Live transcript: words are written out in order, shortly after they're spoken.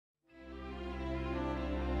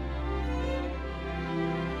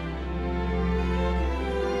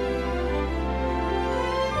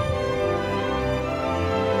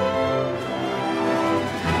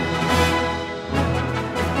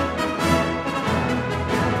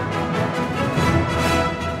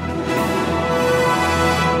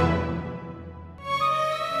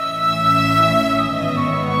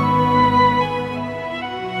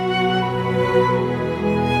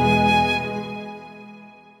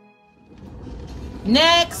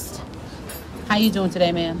Next. How you doing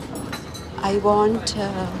today, ma'am? I want...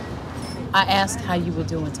 I asked how you were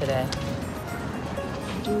doing today.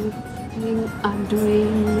 I'm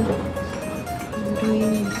doing...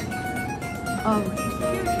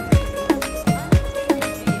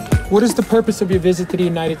 What is the purpose of your visit to the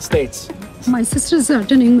United States? My sister's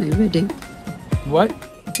attending my wedding. What?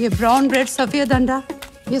 ये brown bread सफेद अंडा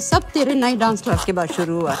ये सब तेरे नए dance class के बाद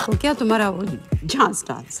शुरू हुआ तो क्या तुम्हारा वो झांस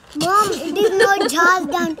dance? Mom, it is not jazz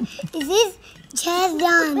dance. It is jazz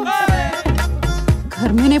dance. घर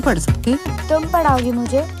में नहीं पढ़ सकते? तुम पढ़ाओगी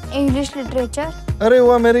मुझे इंग्लिश लिटरेचर? अरे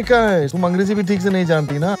वो अमेरिका है, तुम अंग्रेजी भी ठीक से नहीं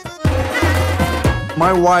जानती ना?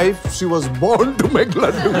 My wife, she was born to make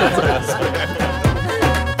laddu.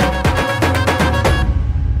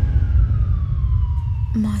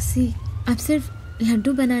 मौसी, आप सिर्फ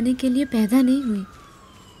लड्डू बनाने के लिए पैदा नहीं हुई।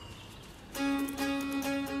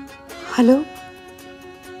 Hello,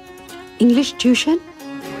 English tuition?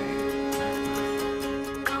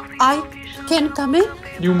 I can come in?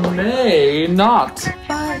 You may not.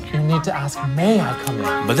 Bye. You need to ask, may I come in?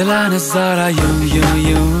 बदला नज़ारा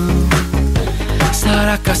यूं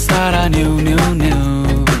सारा का सारा न्यू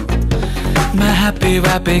मैं happy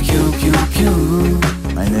वैपे क्यों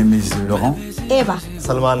My name is Laurent. Eva.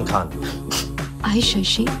 Salman Khan. I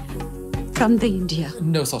Shashi from the India.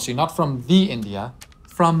 No, Sashi, not from the India.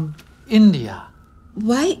 From India.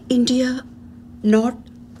 Why India, not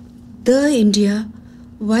the India?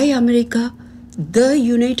 Why America, the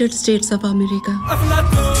United States of America?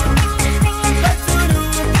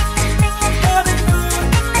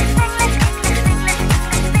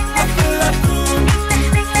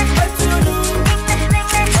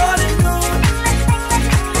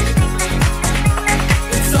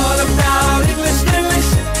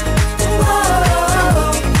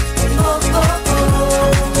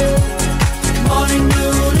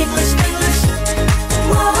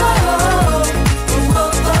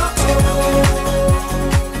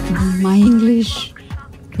 My English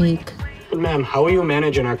weak. Ma'am, how will you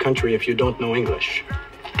manage in our country if you don't know English?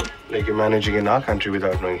 Like you're managing in our country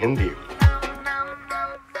without knowing Hindi.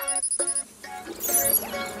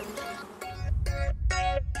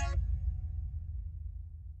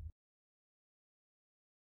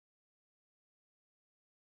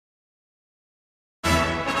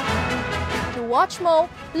 To watch more,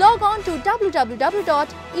 log on to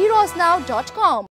www.erosnow.com.